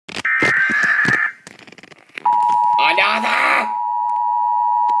Father!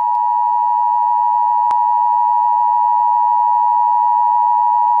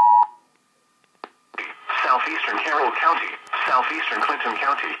 Southeastern Carroll County, southeastern Clinton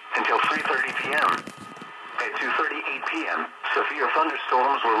County, until 3:30 p.m. At 2:38 p.m., severe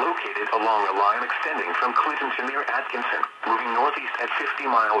thunderstorms were located along a line extending from Clinton to near Atkinson, moving northeast at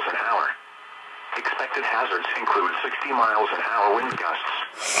 50 miles an hour. Expected hazards include 60 miles an hour wind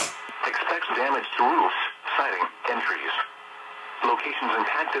gusts. Expect damage to roofs, siding, and trees. Locations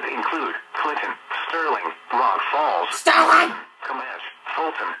impacted include Clinton, Sterling, Rock Falls, Sterling! Comanche,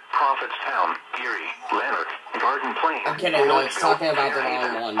 Fulton, Prophetstown, Erie, Lanark, Garden Plain, I'm kidding, no, it's talking about the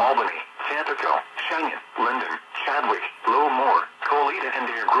wrong one. Albany, Tampico, Cheyenne, Linden, Chadwick, Lowmore, Colita, and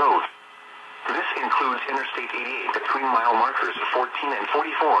Deer Grove. This includes Interstate 88 between mile markers 14 and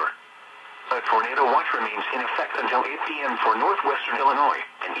 44. A tornado watch remains in effect until 8 p.m. for northwestern Illinois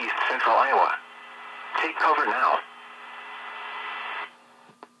and east central Iowa. Take cover now.